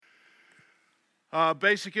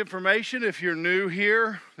Basic information, if you're new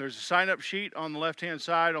here, there's a sign-up sheet on the left-hand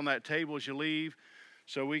side on that table as you leave,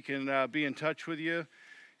 so we can be in touch with you.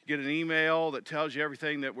 Get an email that tells you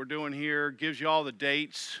everything that we're doing here, gives you all the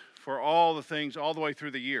dates for all the things all the way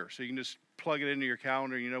through the year, so you can just plug it into your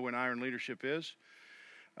calendar, you know when Iron Leadership is.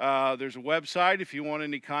 There's a website if you want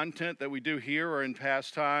any content that we do here or in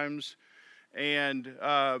past times. And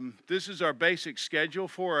this is our basic schedule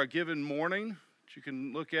for a given morning that you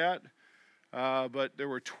can look at. But there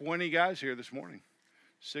were 20 guys here this morning,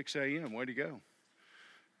 6 a.m., way to go.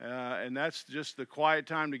 And that's just the quiet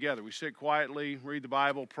time together. We sit quietly, read the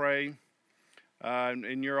Bible, pray,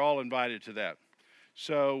 and you're all invited to that.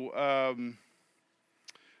 So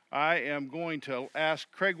I am going to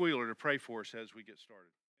ask Craig Wheeler to pray for us as we get started.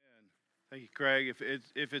 And thank you, Craig.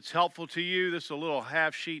 If it's helpful to you, this is a little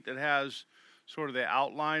half sheet that has sort of the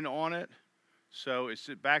outline on it. So is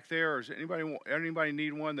it back there, or does anybody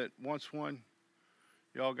need one that wants one?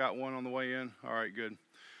 Y'all got one on the way in? All right, good.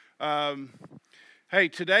 Hey,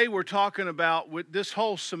 today we're talking about, with this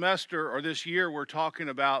whole semester or this year, we're talking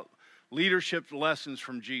about leadership lessons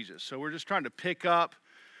from Jesus. So we're just trying to pick up,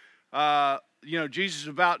 Jesus is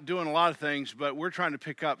about doing a lot of things, but we're trying to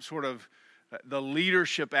pick up sort of the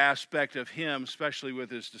leadership aspect of him, especially with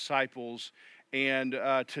his disciples. And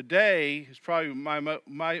today is probably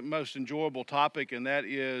my most enjoyable topic, and that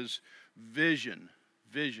is vision.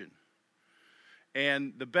 Vision.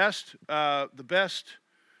 And the best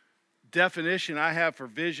definition I have for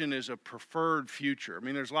vision is a preferred future. I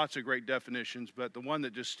mean, there's lots of great definitions, but the one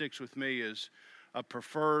that just sticks with me is a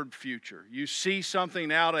preferred future. You see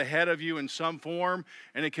something out ahead of you in some form,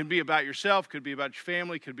 and it can be about yourself, could be about your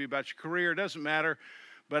family, could be about your career, it doesn't matter.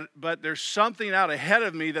 But there's something out ahead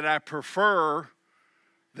of me that I prefer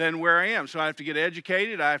than where I am. So I have to get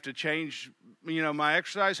educated. I have to change, my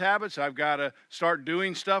exercise habits. I've got to start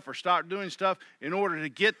doing stuff or stop doing stuff in order to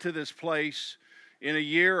get to this place in a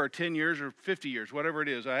year or 10 years or 50 years, whatever it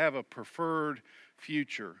is. I have a preferred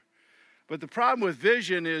future. But the problem with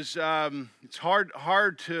vision is it's hard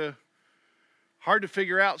to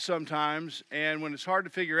figure out sometimes. And when it's hard to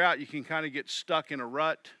figure out, you can kind of get stuck in a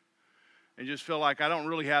rut and just feel like I don't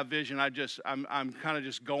really have vision. I'm kind of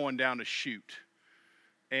just going down to shoot,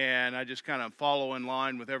 and I just kind of follow in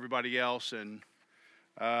line with everybody else. And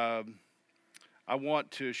I want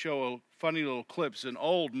to show a funny little clip. It's an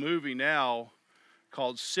old movie now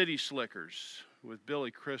called City Slickers with Billy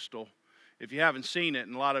Crystal. If you haven't seen it,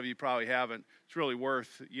 and a lot of you probably haven't, it's really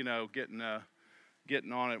worth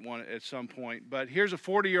getting on it at some point. But here's a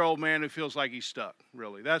 40-year-old man who feels like he's stuck,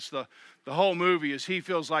 really. That's the whole movie, is he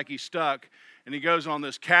feels like he's stuck, and he goes on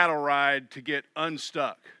this cattle ride to get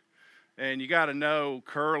unstuck. And you got to know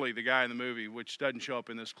Curly, the guy in the movie, which doesn't show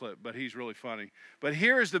up in this clip, but he's really funny. But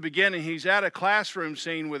here's the beginning. He's at a classroom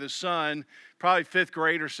scene with his son, probably fifth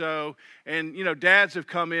grade or so, and, dads have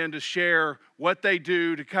come in to share what they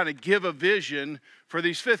do to kind of give a vision for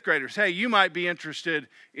these fifth graders. Hey, you might be interested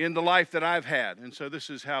in the life that I've had. And so this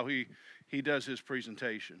is how he does his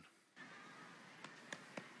presentation.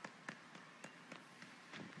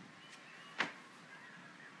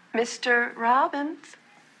 Mr. Robbins.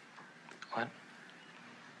 What?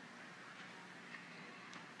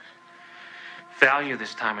 Value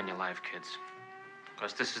this time in your life, kids.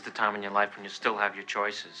 Because this is the time in your life when you still have your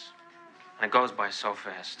choices. And it goes by so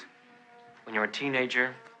fast. When you're a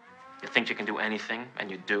teenager, you think you can do anything, and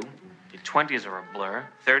you do. Your 20s are a blur.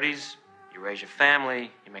 30s, you raise your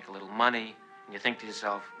family, you make a little money, and you think to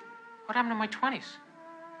yourself, what happened to my 20s?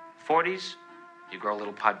 40s, you grow a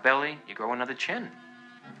little pot belly, you grow another chin.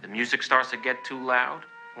 The music starts to get too loud.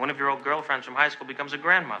 One of your old girlfriends from high school becomes a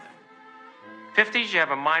grandmother. 50s, you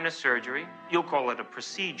have a minor surgery. You'll call it a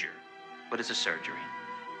procedure, but it's a surgery.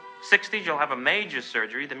 60s, you'll have a major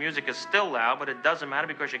surgery. The music is still loud, but it doesn't matter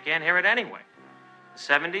because you can't hear it anyway.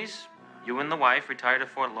 70s, you and the wife retire to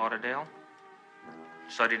Fort Lauderdale.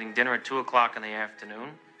 Start eating dinner at 2 o'clock in the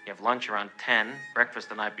afternoon. You have lunch around 10, breakfast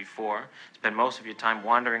the night before. Spend most of your time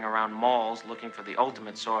wandering around malls looking for the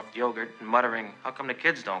ultimate soft yogurt and muttering, how come the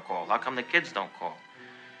kids don't call? How come the kids don't call?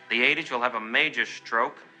 The 80s, you'll have a major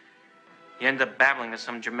stroke. You end up babbling to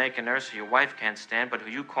some Jamaican nurse who your wife can't stand, but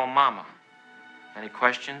who you call Mama. Any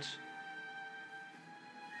questions?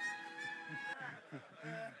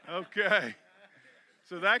 Okay.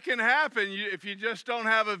 So that can happen. If you just don't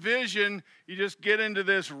have a vision, you just get into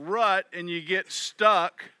this rut and you get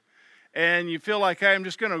stuck and you feel like, hey, I'm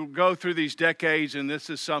just going to go through these decades and this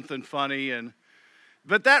is something funny.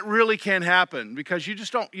 But that really can happen because you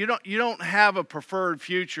don't have a preferred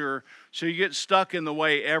future, so you get stuck in the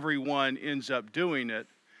way everyone ends up doing it.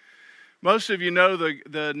 Most of you know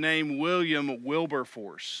the name William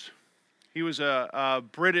Wilberforce. He was a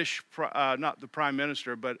British, not the prime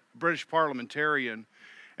minister, but British parliamentarian.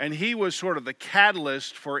 And he was sort of the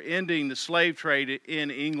catalyst for ending the slave trade in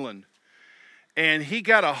England. And he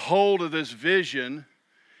got a hold of this vision,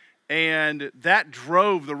 and that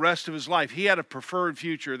drove the rest of his life. He had a preferred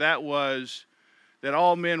future. That was that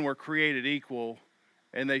all men were created equal,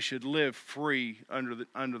 and they should live free under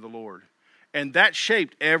the Lord. And that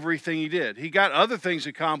shaped everything he did. He got other things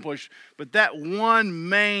accomplished, but that one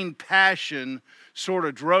main passion sort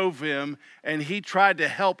of drove him, and he tried to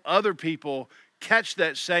help other people catch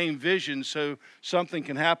that same vision so something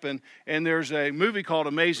can happen. And there's a movie called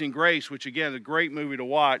Amazing Grace, which again is a great movie to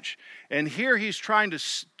watch. And here he's trying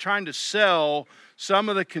to sell some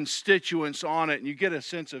of the constituents on it, and you get a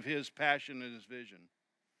sense of his passion and his vision.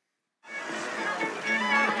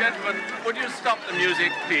 Gentlemen, would you stop the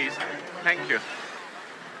music, please? Thank you.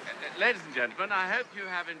 Ladies and gentlemen, I hope you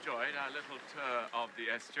have enjoyed our little tour of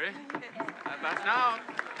the estuary. But now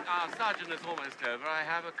our sergeant is almost over, I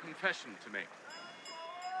have a confession to make.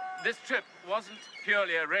 This trip wasn't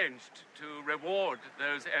purely arranged to reward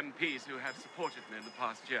those MPs who have supported me in the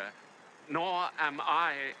past year, nor am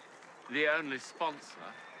I the only sponsor.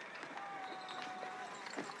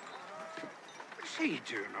 What's he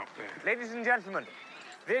doing up there? Ladies and gentlemen,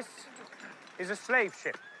 this is a slave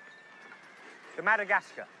ship, the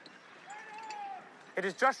Madagascar. It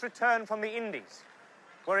has just returned from the Indies,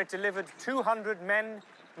 where it delivered 200 men,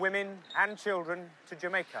 women, and children to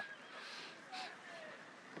Jamaica.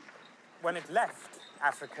 When it left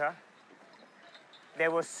Africa, there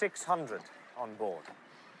were 600 on board.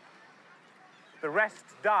 The rest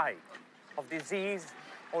died of disease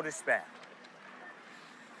or despair.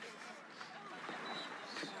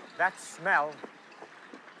 That smell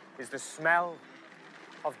is the smell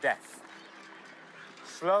of death.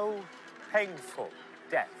 Slow, painful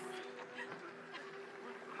death.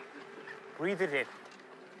 Breathe it in.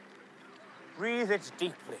 Breathe it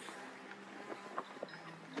deeply.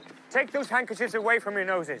 Take those handkerchiefs away from your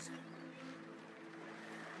noses.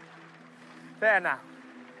 There now.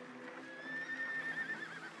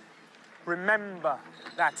 Remember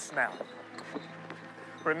that smell.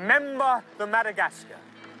 Remember the Madagascar.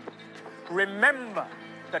 Remember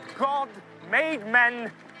that God made men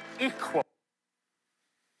equal.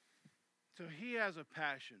 So he has a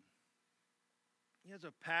passion. He has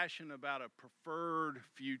a passion about a preferred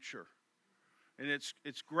future. And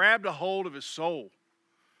it's grabbed a hold of his soul.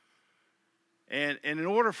 And in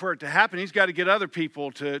order for it to happen, he's got to get other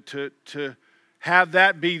people to have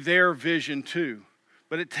that be their vision too.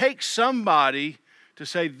 But it takes somebody to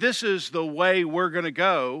say, this is the way we're going to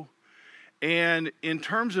go. And in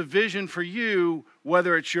terms of vision for you,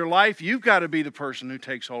 whether it's your life, you've got to be the person who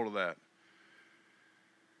takes hold of that.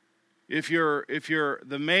 If you're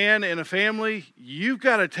the man in a family, you've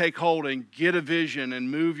got to take hold and get a vision and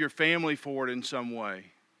move your family forward in some way.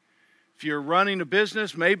 If you're running a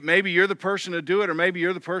business, maybe you're the person to do it, or maybe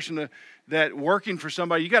you're the person that working for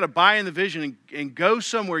somebody. You got to buy in the vision and go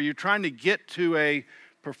somewhere. You're trying to get to a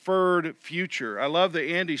preferred future. I love the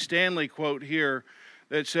Andy Stanley quote here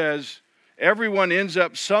that says, everyone ends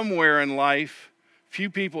up somewhere in life.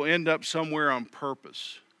 Few people end up somewhere on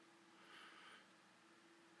purpose.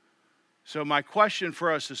 So my question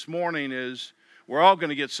for us this morning is, we're all going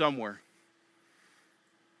to get somewhere.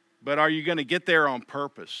 But are you going to get there on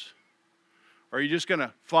purpose? Or are you just going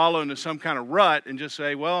to follow into some kind of rut and just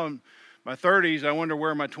say, well, in my 30s, I wonder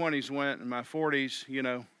where my 20s went. In my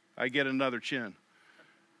 40s, I get another chin.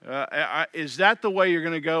 Is that the way you're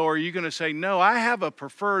going to go? Or are you going to say, no, I have a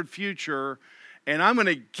preferred future, and I'm going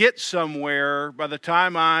to get somewhere by the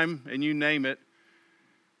time and you name it.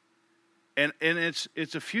 And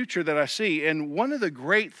it's a future that I see. And one of the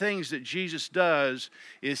great things that Jesus does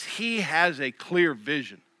is he has a clear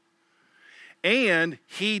vision. And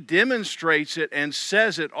he demonstrates it and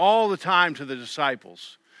says it all the time to the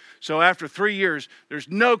disciples. So after 3 years, there's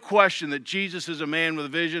no question that Jesus is a man with a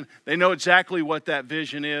vision. They know exactly what that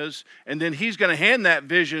vision is. And then he's going to hand that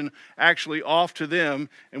vision actually off to them.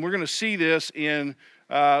 And we're going to see this in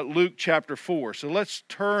Luke chapter 4. So let's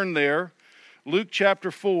turn there. Luke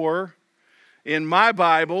chapter 4. In my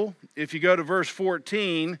Bible, if you go to verse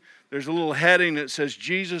 14, there's a little heading that says,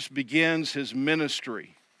 Jesus begins his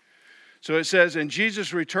ministry. So it says, and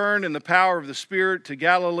Jesus returned in the power of the Spirit to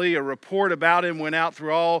Galilee. A report about him went out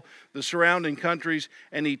through all the surrounding countries,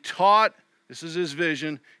 and he taught, this is his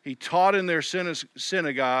vision, he taught in their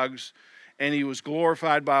synagogues, and he was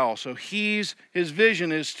glorified by all. So his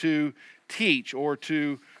vision is to teach or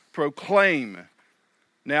to proclaim.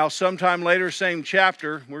 Now, sometime later, same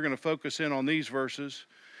chapter, we're going to focus in on these verses.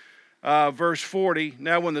 Verse 40,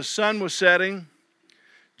 now when the sun was setting,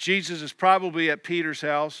 Jesus is probably at Peter's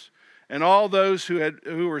house. And all those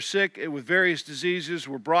who were sick with various diseases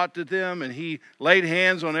were brought to them, and he laid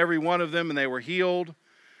hands on every one of them, and they were healed.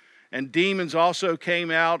 And demons also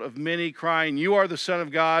came out of many, crying, "You are the Son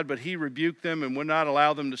of God." But he rebuked them and would not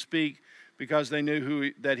allow them to speak, because they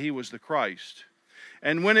knew that he was the Christ.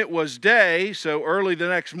 And when it was day, so early the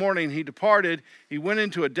next morning, he departed. He went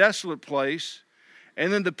into a desolate place.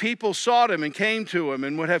 And then the people sought him and came to him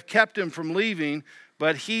and would have kept him from leaving.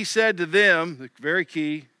 But he said to them, very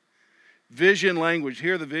key, vision language.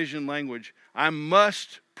 Hear the vision language. I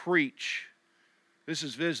must preach. This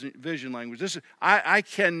is vision language. I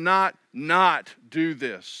cannot not do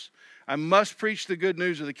this. I must preach the good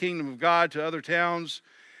news of the kingdom of God to other towns,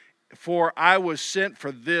 for I was sent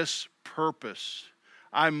for this purpose.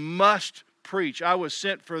 I must preach. I was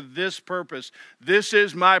sent for this purpose. This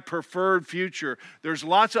is my preferred future. There's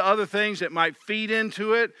lots of other things that might feed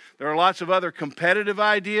into it. There are lots of other competitive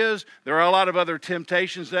ideas. There are a lot of other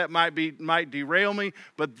temptations that might derail me.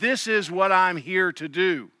 But this is what I'm here to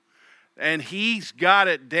do. And he's got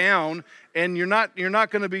it down. And you're not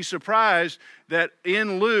going to be surprised that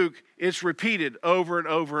in Luke it's repeated over and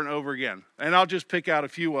over and over again. And I'll just pick out a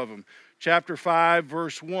few of them. Chapter 5,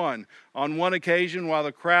 verse 1. On one occasion, while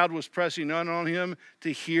the crowd was pressing in on him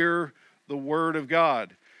to hear the word of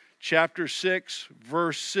God. Chapter 6,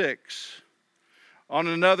 verse 6. On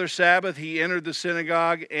another Sabbath, he entered the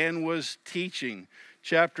synagogue and was teaching.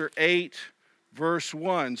 Chapter 8, verse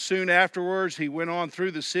 1. Soon afterwards, he went on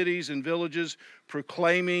through the cities and villages,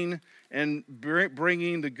 proclaiming and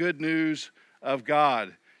bringing the good news of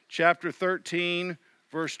God. Chapter 13,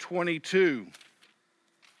 verse 22.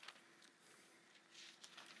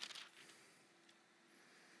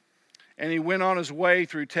 And he went on his way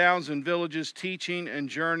through towns and villages, teaching and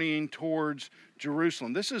journeying towards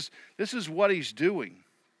Jerusalem. This is what he's doing.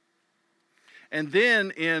 And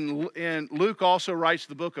then in Luke also writes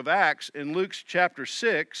the book of Acts. In Luke's chapter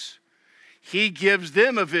 6, he gives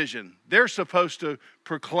them a vision. They're supposed to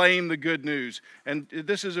proclaim the good news. And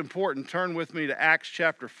this is important. Turn with me to Acts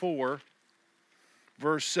chapter 4,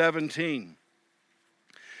 verse 17.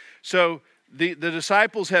 So the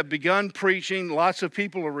disciples have begun preaching. Lots of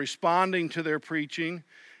people are responding to their preaching.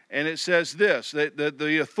 And it says this, that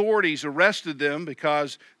the authorities arrested them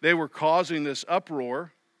because they were causing this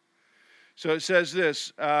uproar. So it says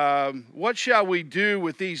this, what shall we do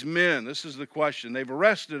with these men? This is the question. They've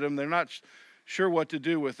arrested them. They're not sure what to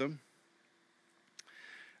do with them.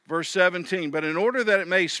 Verse 17, but in order that it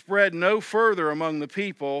may spread no further among the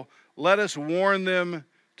people, let us warn them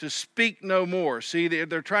to speak no more. See,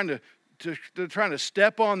 they're trying to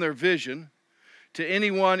step on their vision to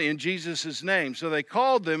anyone in Jesus' name. So they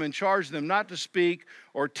called them and charged them not to speak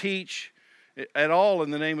or teach at all in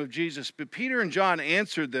the name of Jesus. But Peter and John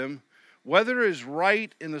answered them, whether it is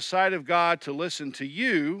right in the sight of God to listen to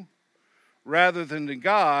you rather than to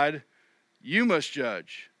God, you must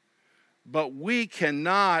judge. But we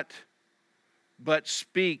cannot but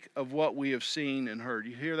speak of what we have seen and heard.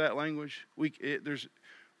 You hear that language?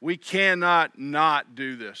 We cannot not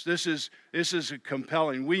do this. This is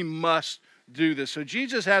compelling. We must do this. So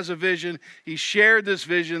Jesus has a vision. He shared this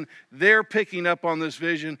vision. They're picking up on this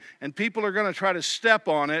vision, and people are going to try to step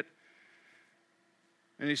on it.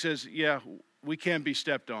 And he says, yeah, we can be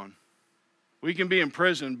stepped on. We can be in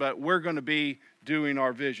prison, but we're going to be doing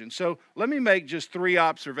our vision. So let me make just 3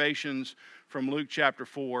 observations from Luke chapter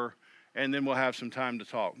 4, and then we'll have some time to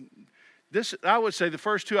talk. I would say the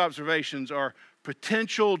first 2 observations are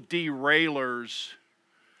potential derailers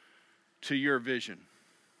to your vision.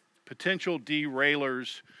 Potential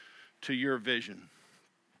derailers to your vision.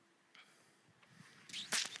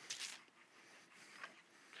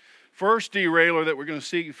 First derailer that we're going to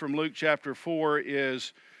see from Luke chapter 4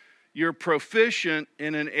 is you're proficient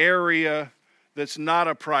in an area that's not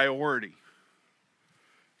a priority.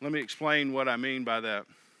 Let me explain what I mean by that.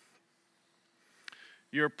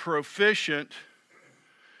 You're proficient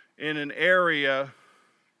in an area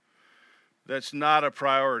that's not a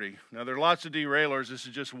priority. Now, there are lots of derailers. This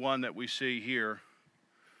is just one that we see here.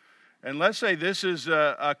 And let's say this is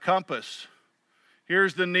a compass.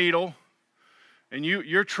 Here's the needle. And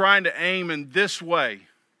you're trying to aim in this way.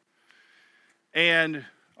 And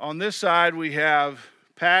on this side we have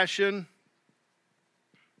passion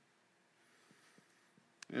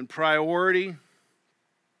and priority.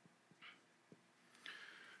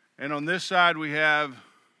 And on this side we have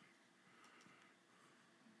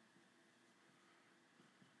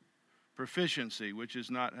proficiency, which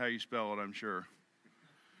is not how you spell it, I'm sure.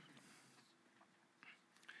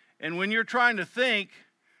 And when you're trying to think,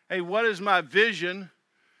 hey, what is my vision?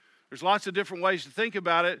 There's lots of different ways to think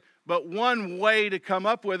about it, But one way to come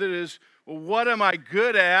up with it is, well, what am I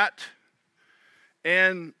good at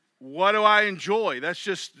and what do I enjoy? That's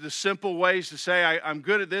just the simple ways to say I'm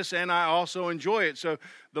good at this and I also enjoy it. So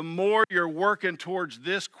the more you're working towards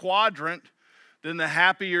this quadrant, then the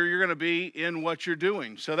happier you're going to be in what you're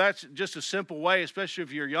doing. So that's just a simple way, especially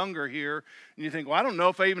if you're younger here and you think, well, I don't know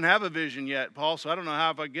if I even have a vision yet, Paul, so I don't know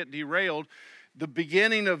how if I get derailed. The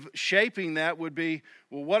beginning of shaping that would be,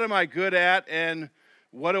 well, what am I good at and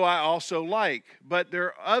what do I also like? But there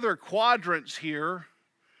are other quadrants here,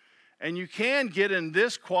 and you can get in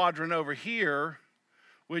this quadrant over here,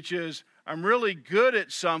 which is I'm really good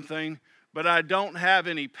at something, but I don't have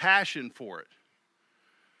any passion for it.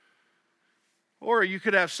 Or you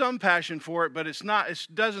could have some passion for it, but it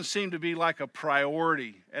doesn't seem to be like a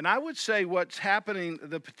priority. And I would say what's happening,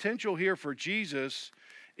 the potential here for Jesus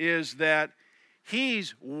is that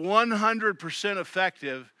he's 100%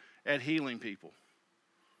 effective at healing people.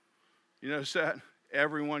 You notice that?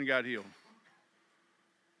 Everyone got healed.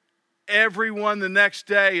 Everyone the next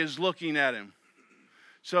day is looking at him.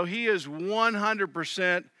 So he is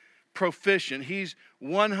 100% proficient. He's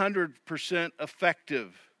 100%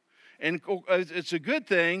 effective. And it's a good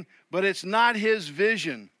thing, but it's not his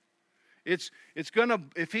vision. It's gonna,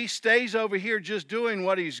 if he stays over here just doing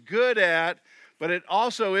what he's good at, but it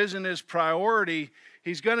also isn't his priority,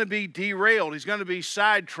 he's going to be derailed. He's going to be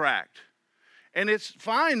sidetracked. And it's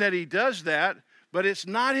fine that he does that, but it's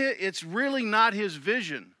really not his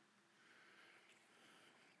vision.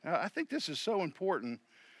 Now, I think this is so important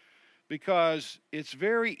because it's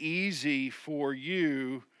very easy for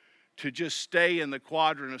you to just stay in the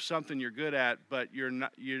quadrant of something you're good at, but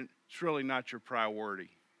it's really not your priority.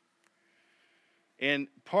 And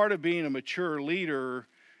part of being a mature leader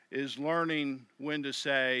is learning when to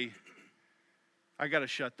say, I got to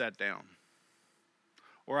shut that down.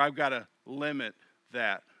 Or I've got to limit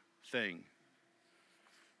that thing.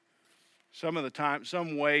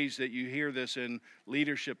 Some ways that you hear this in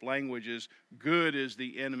leadership language is good is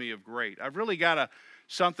the enemy of great. I've really got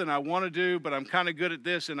something I want to do, but I'm kind of good at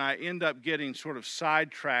this, and I end up getting sort of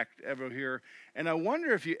sidetracked over here. And I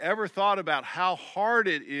wonder if you ever thought about how hard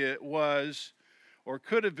it was or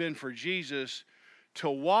could have been for Jesus to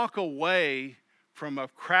walk away from a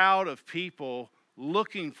crowd of people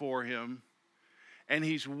looking for him, and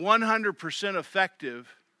he's 100%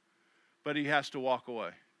 effective, but he has to walk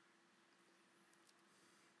away.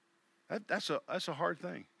 That's a hard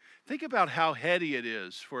thing. Think about how heady it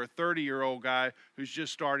is for a 30-year-old guy who's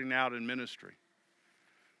just starting out in ministry.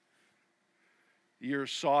 You're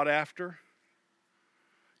sought after.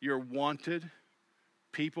 You're wanted.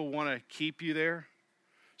 People want to keep you there.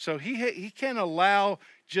 So he can't allow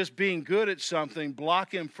just being good at something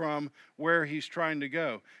block him from where he's trying to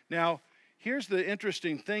go. Now, here's the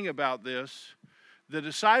interesting thing about this. The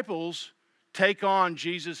disciples take on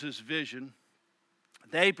Jesus' vision.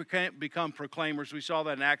 They become proclaimers. We saw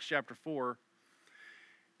that in Acts chapter 4.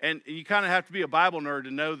 And you kind of have to be a Bible nerd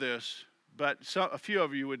to know this, but a few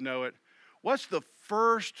of you would know it. What's the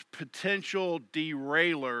first potential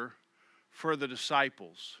derailer for the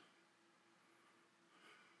disciples?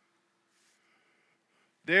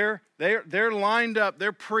 They're lined up.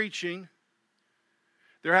 They're preaching.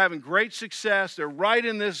 They're having great success. They're right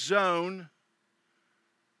in this zone.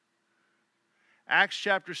 Acts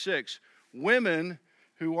chapter 6. Women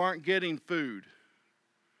who aren't getting food.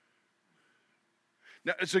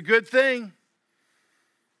 Now, it's a good thing.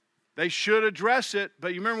 They should address it,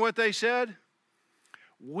 but you remember what they said?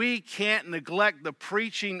 We can't neglect the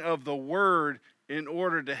preaching of the word in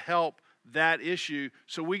order to help that issue,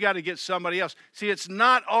 so we got to get somebody else. See, it's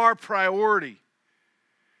not our priority.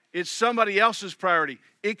 It's somebody else's priority.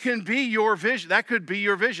 It can be your vision. That could be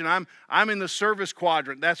your vision. I'm in the service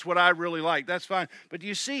quadrant. That's what I really like. That's fine. But do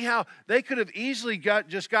you see how they could have easily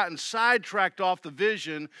gotten sidetracked off the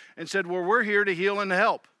vision and said, well, we're here to heal and to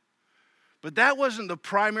help. But that wasn't the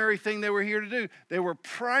primary thing they were here to do. They were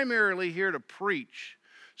primarily here to preach.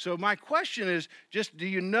 So my question is, just do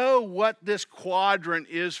you know what this quadrant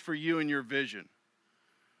is for you and your vision?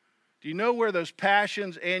 Do you know where those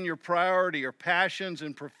passions and your priority or passions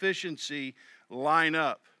and proficiency line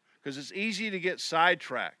up? Because it's easy to get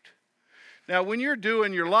sidetracked. Now, when you're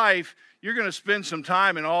doing your life, you're going to spend some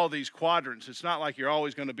time in all these quadrants. It's not like you're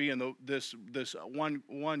always going to be in this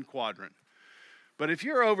one quadrant. But if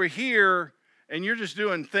you're over here and you're just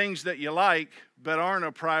doing things that you like but aren't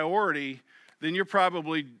a priority, then you're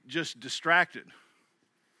probably just distracted.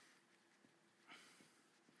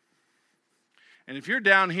 And if you're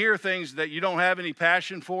down here, things that you don't have any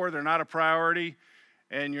passion for, they're not a priority,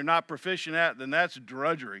 and you're not proficient at, then that's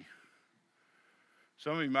drudgery.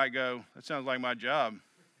 Some of you might go, that sounds like my job.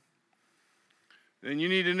 then you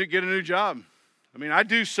need to get a new job. I mean, I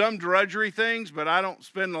do some drudgery things, but I don't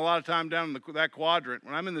spend a lot of time down in that quadrant.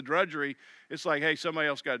 When I'm in the drudgery, it's like, hey, somebody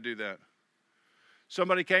else got to do that.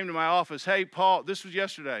 Somebody came to my office, hey, Paul, this was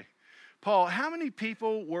yesterday. Paul, how many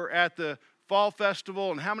people were at the fall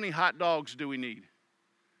festival and how many hot dogs do we need?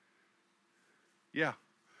 Yeah,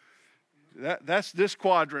 that's this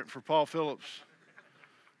quadrant for Paul Phillips.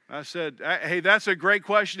 I said, hey, that's a great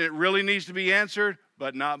question. It really needs to be answered,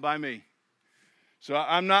 but not by me. So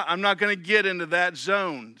I'm not going to get into that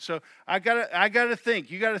zone. So I gotta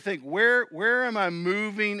think. You got to think, where am I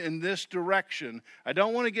moving in this direction? I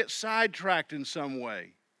don't want to get sidetracked in some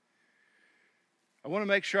way. I want to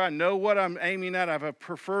make sure I know what I'm aiming at. I have a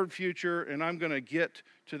preferred future, and I'm going to get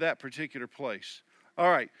to that particular place.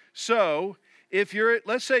 All right. So if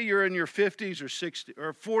let's say you're in your 50s or 60s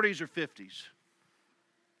or 40s or 50s,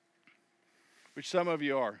 which some of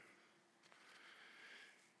you are.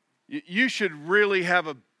 You should really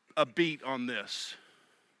have a beat on this.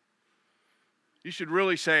 You should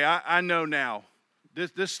really say, I know now.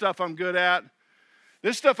 This stuff I'm good at.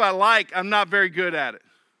 This stuff I like, I'm not very good at it.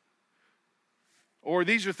 Or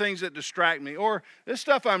these are things that distract me. Or this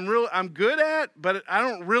stuff I'm good at, but I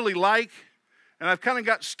don't really like. And I've kind of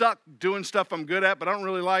got stuck doing stuff I'm good at, but I don't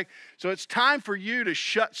really like. So it's time for you to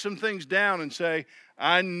shut some things down and say,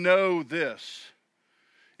 I know this.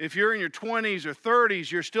 If you're in your 20s or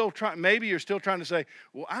 30s, maybe you're still trying to say,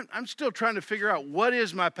 well, I'm still trying to figure out what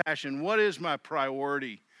is my passion, what is my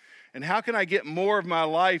priority, and how can I get more of my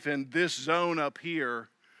life in this zone up here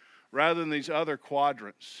rather than these other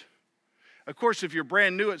quadrants. Of course, if you're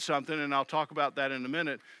brand new at something, and I'll talk about that in a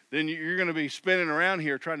minute, then you're going to be spinning around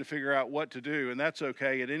here trying to figure out what to do, and that's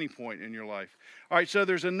okay at any point in your life. All right, so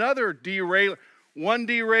there's another derailer. One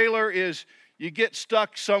derailer is you get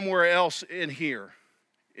stuck somewhere else in here.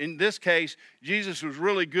 In this case, Jesus was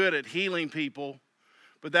really good at healing people,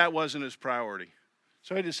 but that wasn't his priority.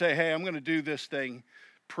 So he had to say, hey, I'm going to do this thing,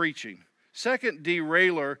 preaching. Second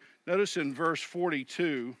derailer, notice in verse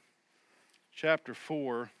 42, chapter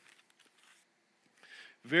 4,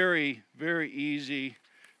 very, very easy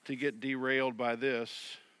to get derailed by this.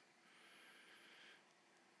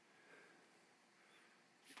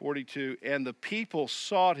 42, and the people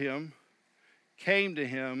sought him, came to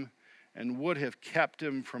him, and would have kept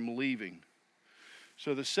him from leaving.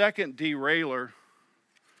 So the second derailer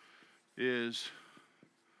is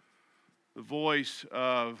the voice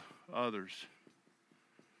of others.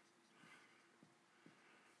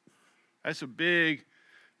 That's a big,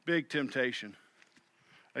 big temptation.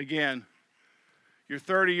 Again, you're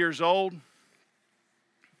 30 years old,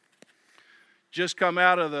 just come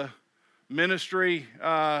out of the ministry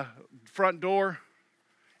front door,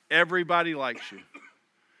 everybody likes you.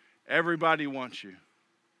 Everybody wants you.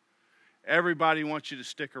 Everybody wants you to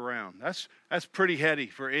stick around. That's pretty heady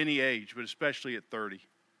for any age, but especially at 30.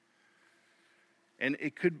 And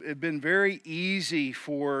it could have been very easy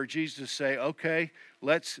for Jesus to say, okay,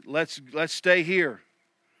 let's stay here.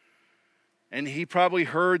 And he probably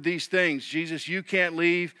heard these things. Jesus, you can't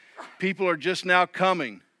leave. People are just now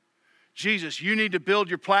coming. Jesus, you need to build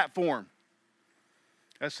your platform.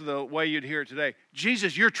 That's the way you'd hear it today.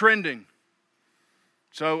 Jesus, you're trending.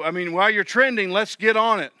 So, while you're trending, let's get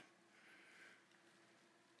on it.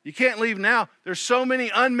 You can't leave now. There's so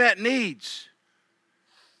many unmet needs.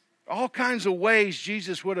 All kinds of ways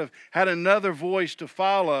Jesus would have had another voice to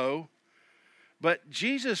follow, but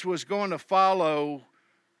Jesus was going to follow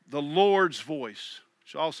the Lord's voice,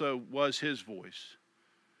 which also was his voice.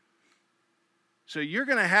 So you're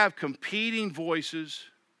going to have competing voices,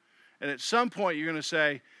 and at some point you're going to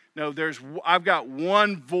say, no, I've got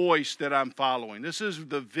one voice that I'm following. This is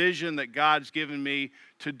the vision that God's given me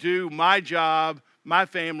to do my job, my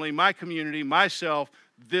family, my community, myself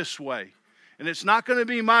this way. And it's not going to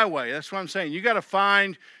be my way. That's what I'm saying. You got to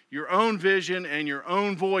find your own vision and your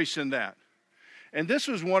own voice in that. And this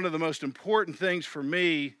was one of the most important things for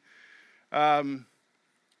me,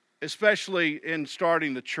 especially in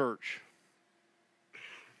starting the church.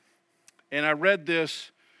 And I read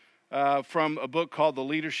this from a book called The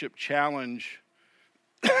Leadership Challenge,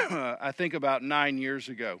 I think about 9 years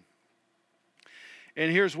ago.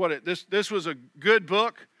 And here's what this was a good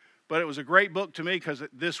book, but it was a great book to me because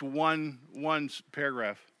this one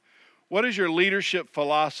paragraph. What is your leadership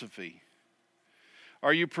philosophy?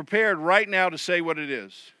 Are you prepared right now to say what it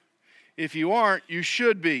is? If you aren't, you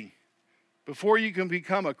should be. Before you can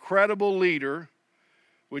become a credible leader,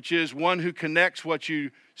 which is one who connects what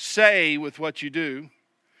you say with what you do,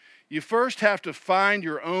 you first have to find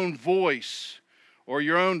your own voice or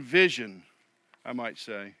your own vision, I might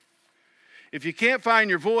say. If you can't find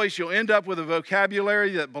your voice, you'll end up with a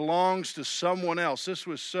vocabulary that belongs to someone else. This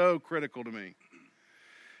was so critical to me.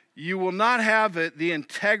 You will not have the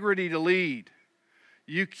integrity to lead.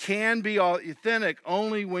 You can be authentic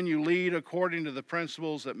only when you lead according to the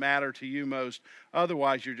principles that matter to you most.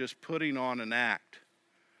 Otherwise, you're just putting on an act.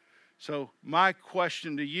 So my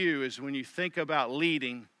question to you is, when you think about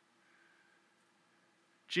leading,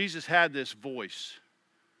 Jesus had this voice.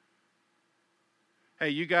 Hey,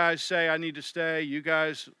 you guys say I need to stay. You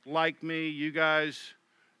guys like me. You guys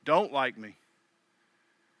don't like me.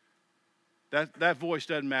 That voice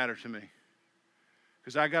doesn't matter to me.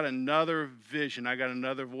 Because I got another vision. I got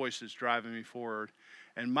another voice that's driving me forward.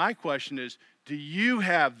 And my question is, do you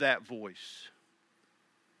have that voice?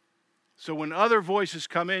 So when other voices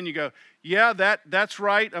come in, you go, yeah, that's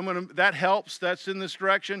right. That helps. That's in this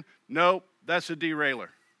direction. Nope, that's a derailer.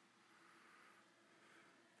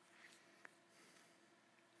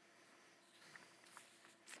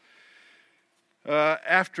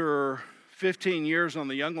 After 15 years on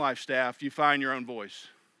the Young Life staff, you find your own voice.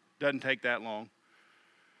 Doesn't take that long.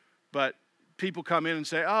 But people come in and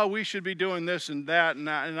say, oh, we should be doing this and that. And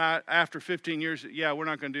after 15 years, yeah, we're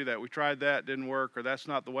not going to do that. We tried that, didn't work, or that's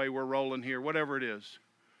not the way we're rolling here, whatever it is.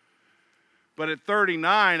 But at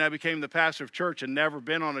 39, I became the pastor of church and never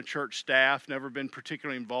been on a church staff, never been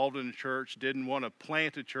particularly involved in a church, didn't want to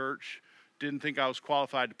plant a church, didn't think I was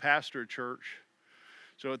qualified to pastor a church.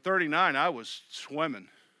 So at 39, I was swimming.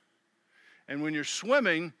 And when you're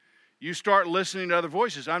swimming, you start listening to other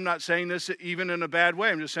voices. I'm not saying this even in a bad way.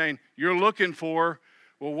 I'm just saying you're looking for,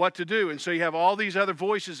 well, what to do. And so you have all these other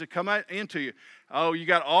voices that come into you. Oh, you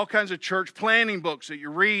got all kinds of church planning books that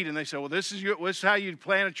you read, and they say, well, this is how you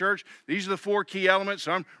plan a church. These are the 4 key elements.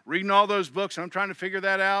 So I'm reading all those books, and I'm trying to figure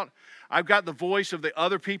that out. I've got the voice of the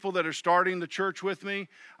other people that are starting the church with me.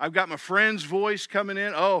 I've got my friend's voice coming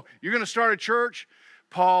in. Oh, you're going to start a church?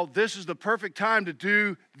 Paul, this is the perfect time to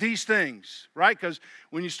do these things, right? Because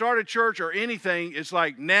when you start a church or anything, it's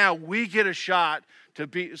like now we get a shot to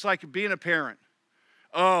be, it's like being a parent.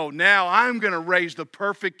 Oh, now I'm going to raise the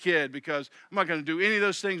perfect kid because I'm not going to do any of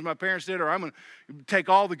those things my parents did, or I'm going to take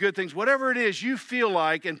all the good things. Whatever it is you feel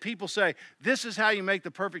like, and people say, this is how you make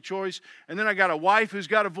the perfect choice. And then I got a wife who's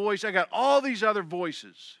got a voice. I got all these other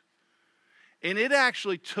voices. And it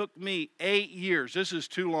actually took me 8 years. This is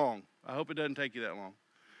too long. I hope it doesn't take you that long.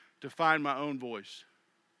 To find my own voice.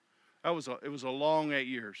 It was a long 8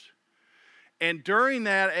 years. And during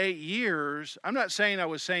that 8 years, I'm not saying I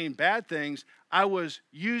was saying bad things. I was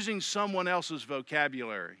using someone else's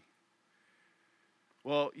vocabulary.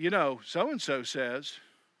 Well, so-and-so says,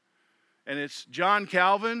 and it's John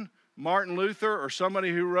Calvin, Martin Luther, or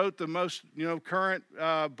somebody who wrote the most, current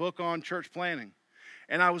book on church planning.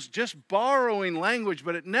 And I was just borrowing language,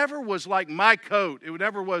 but it never was like my coat. It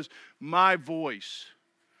never was my voice.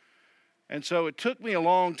 And so it took me a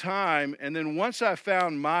long time, and then once I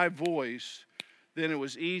found my voice, then it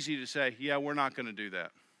was easy to say, yeah, we're not going to do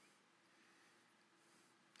that.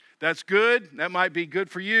 That's good. That might be good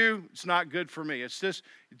for you. It's not good for me. It's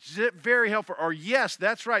very helpful. Or yes,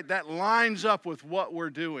 that's right. That lines up with what we're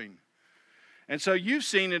doing. And so you've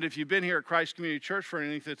seen it if you've been here at Christ Community Church for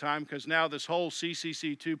any length of time, because now this whole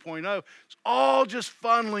CCC 2.0, it's all just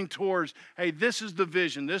funneling towards, hey, this is the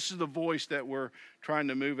vision. This is the voice that we're trying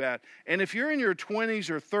to move at. And if you're in your 20s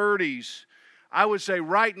or 30s, I would say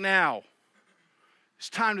right now, it's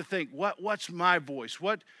time to think, what's my voice?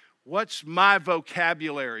 What's my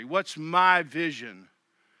vocabulary? What's my vision?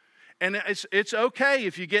 And it's okay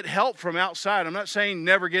if you get help from outside. I'm not saying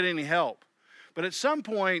never get any help. But at some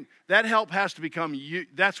point, that help has to become you.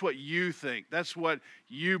 That's what you think. That's what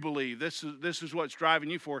you believe. This is what's driving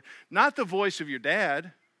you forward. Not the voice of your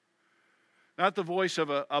dad. Not the voice of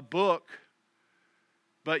a book.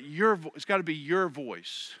 But it's got to be your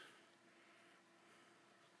voice.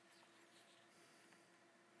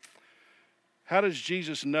 How does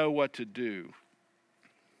Jesus know what to do?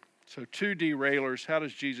 So 2 derailers. How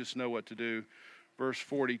does Jesus know what to do? Verse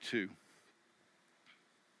 42.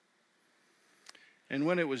 And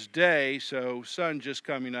when it was day, so sun just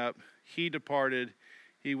coming up, he departed.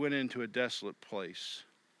 He went into a desolate place.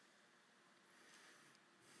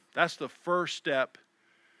 That's the first step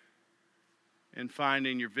in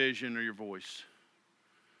finding your vision or your voice,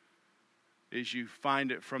 is you find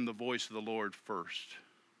it from the voice of the Lord first.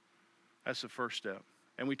 That's the first step.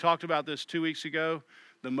 And we talked about this 2 weeks ago.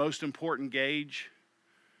 The most important gauge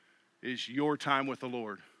is your time with the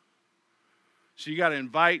Lord. So you got to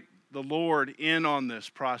invite the Lord in on this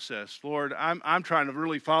process. Lord, I'm trying to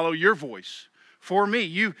really follow your voice. for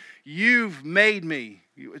me. You've made me.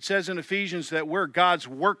 It says in Ephesians that we're God's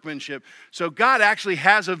workmanship. So God actually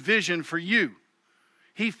has a vision for you.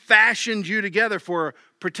 He fashioned you together for a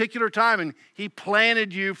particular time, and He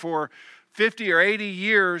planted you for 50 or 80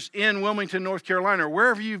 years in Wilmington, North Carolina, or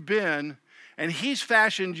wherever you've been, and He's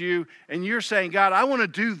fashioned you, and you're saying, God, I want to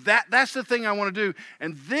do that. That's the thing I want to do.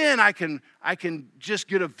 And then I can just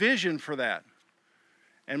get a vision for that.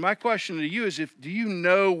 And my question to you is, do you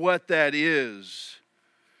know what that is?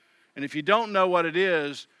 And if you don't know what it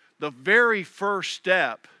is, the very first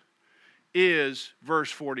step is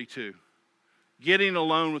verse 42. Getting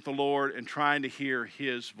alone with the Lord and trying to hear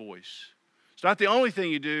His voice. It's not the only thing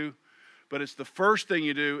you do, but it's the first thing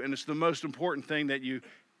you do, and it's the most important thing that you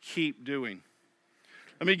keep doing.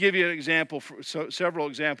 Let me give you an example, several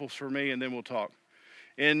examples for me, and then we'll talk.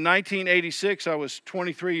 In 1986, I was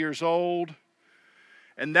 23 years old,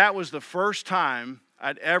 and that was the first time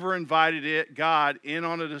I'd ever invited God in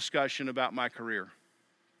on a discussion about my career.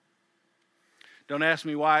 Don't ask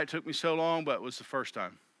me why it took me so long, but it was the first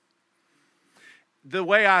time. The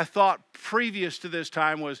way I thought previous to this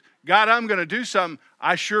time was, God, I'm going to do something.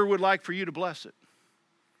 I sure would like for you to bless it.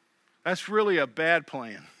 That's really a bad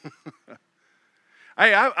plan.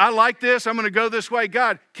 Hey, I like this. I'm going to go this way.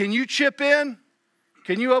 God, can you chip in?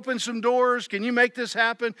 Can you open some doors? Can you make this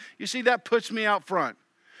happen? You see, that puts me out front.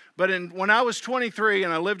 But when I was 23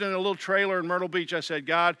 and I lived in a little trailer in Myrtle Beach, I said,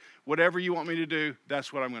 God, whatever you want me to do,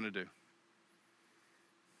 that's what I'm going to do.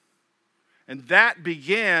 And that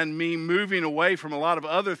began me moving away from a lot of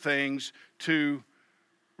other things to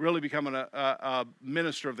really becoming a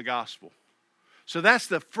minister of the gospel. So that's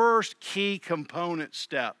the first key component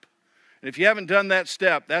step. And if you haven't done that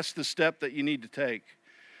step, that's the step that you need to take.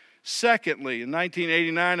 Secondly, in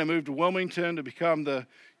 1989, I moved to Wilmington to become the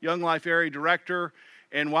Young Life Area Director.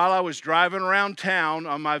 And while I was driving around town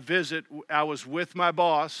on my visit, I was with my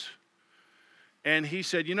boss. And he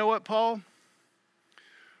said, you know what, Paul?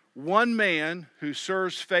 One man who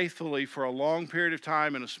serves faithfully for a long period of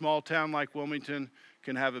time in a small town like Wilmington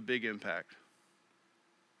can have a big impact.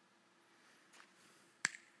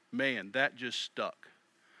 Man, that just stuck.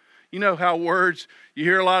 You know how words, you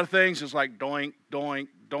hear a lot of things, it's like doink, doink,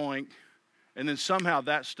 doink, and then somehow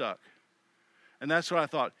that stuck. And that's what I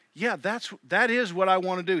thought. Yeah, that is what I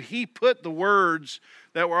want to do. He put the words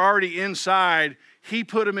that were already inside, He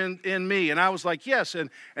put them in me. And I was like, yes, and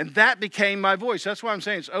that became my voice. That's why I'm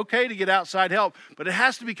saying it's okay to get outside help, but it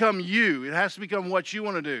has to become you. It has to become what you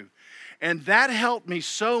want to do. And that helped me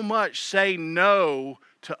so much say no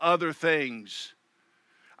to other things.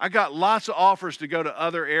 I got lots of offers to go to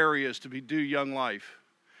other areas to do Young Life.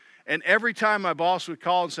 And every time my boss would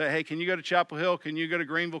call and say, hey, can you go to Chapel Hill? Can you go to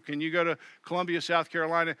Greenville? Can you go to Columbia, South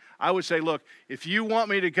Carolina? I would say, look, if you want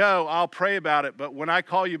me to go, I'll pray about it. But when I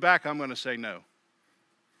call you back, I'm going to say no.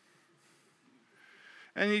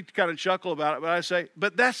 And he'd kind of chuckle about it. But I say,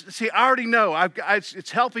 but I already know.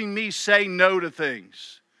 It's helping me say no to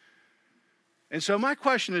things. And so my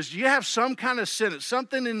question is, do you have some kind of sentence,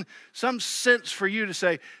 something in some sense for you to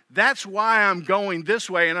say, that's why I'm going this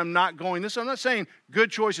way and I'm not going this? I'm not saying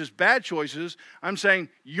good choices, bad choices. I'm saying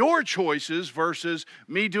your choices versus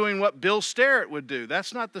me doing what Bill Sterrett would do.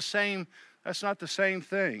 That's not the same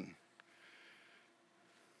thing.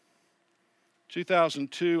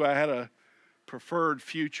 2002, I had a preferred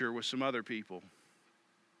future with some other people.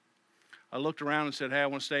 I looked around and said, hey, I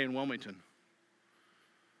want to stay in Wilmington.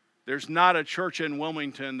 There's not a church in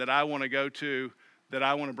Wilmington that I want to go to that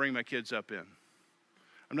I want to bring my kids up in.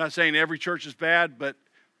 I'm not saying every church is bad, but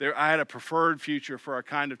I had a preferred future for a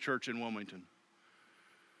kind of church in Wilmington.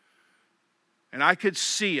 And I could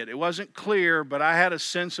see it. It wasn't clear, but I had a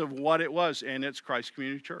sense of what it was, and it's Christ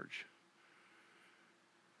Community Church.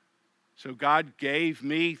 So God gave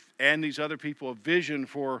me and these other people a vision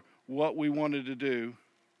for what we wanted to do,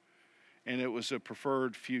 and it was a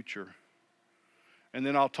preferred future. And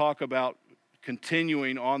then I'll talk about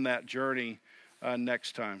continuing on that journey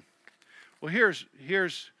next time. Well, here's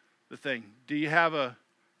the thing. Do you have a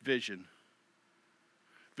vision?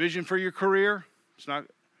 Vision for your career? It's not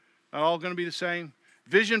all going to be the same.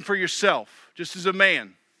 Vision for yourself, just as a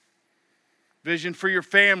man. Vision for your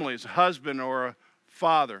family as a husband or a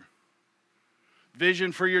father.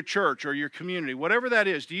 Vision for your church or your community, whatever that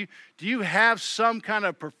is. Do you have some kind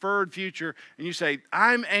of preferred future and you say,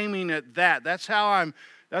 I'm aiming at that. That's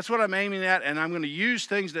what I'm aiming at, and I'm going to use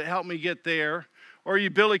things that help me get there. Or are you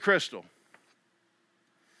Billy Crystal?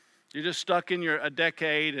 You're just stuck in a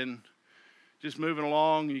decade and just moving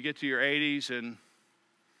along, and you get to your 80s and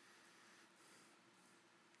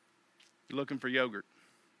you're looking for yogurt.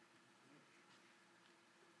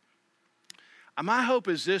 My hope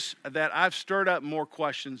is this, that I've stirred up more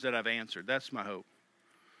questions that I've answered. That's my hope.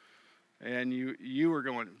 And you were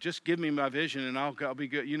going, just give me my vision and I'll be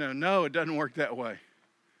good. No, it doesn't work that way.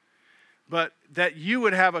 But that you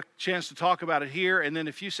would have a chance to talk about it here. And then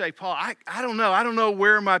if you say, Paul, I don't know. I don't know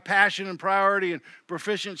where my passion and priority and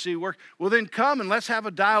proficiency work. Well, then come and let's have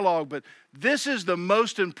a dialogue. But this is the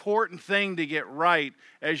most important thing to get right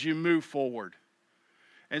as you move forward.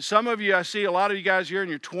 And some of you, I see a lot of you guys here in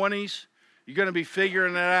your 20s, you're going to be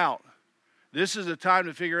figuring it out. This is the time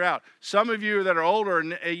to figure it out. Some of you that are older,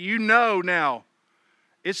 and you know now,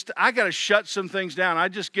 I got to shut some things down. I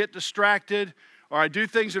just get distracted, or I do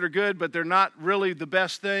things that are good, but they're not really the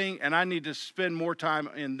best thing, and I need to spend more time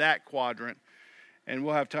in that quadrant, and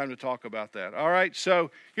we'll have time to talk about that. All right,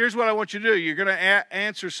 so here's what I want you to do. You're going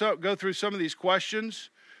to go through some of these questions,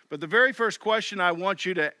 but the very first question I want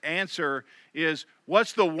you to answer is,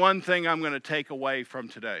 what's the one thing I'm going to take away from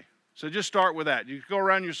today? So just start with that. You go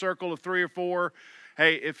around your circle of 3 or 4.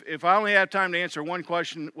 Hey, if I only have time to answer one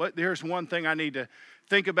question, here's one thing I need to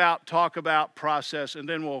think about, talk about, process, and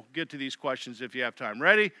then we'll get to these questions if you have time.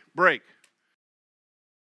 Ready? Break.